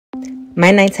My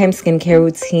nighttime skincare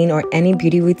routine or any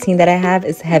beauty routine that I have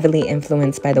is heavily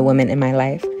influenced by the women in my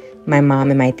life, my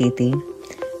mom and my titi.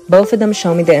 Both of them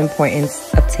show me the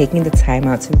importance of taking the time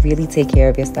out to really take care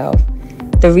of yourself.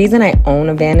 The reason I own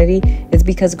a vanity is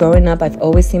because growing up, I've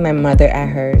always seen my mother at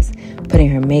hers, putting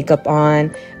her makeup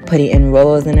on, putting in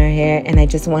rolls in her hair, and I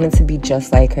just wanted to be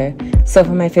just like her. So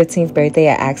for my 15th birthday,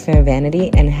 I asked for a vanity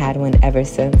and had one ever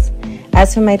since.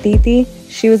 As for my titi,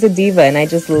 she was a diva, and I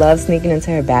just loved sneaking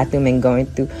into her bathroom and going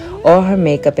through all her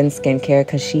makeup and skincare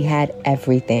because she had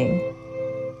everything.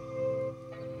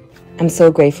 I'm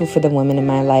so grateful for the women in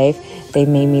my life. They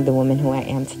made me the woman who I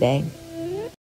am today.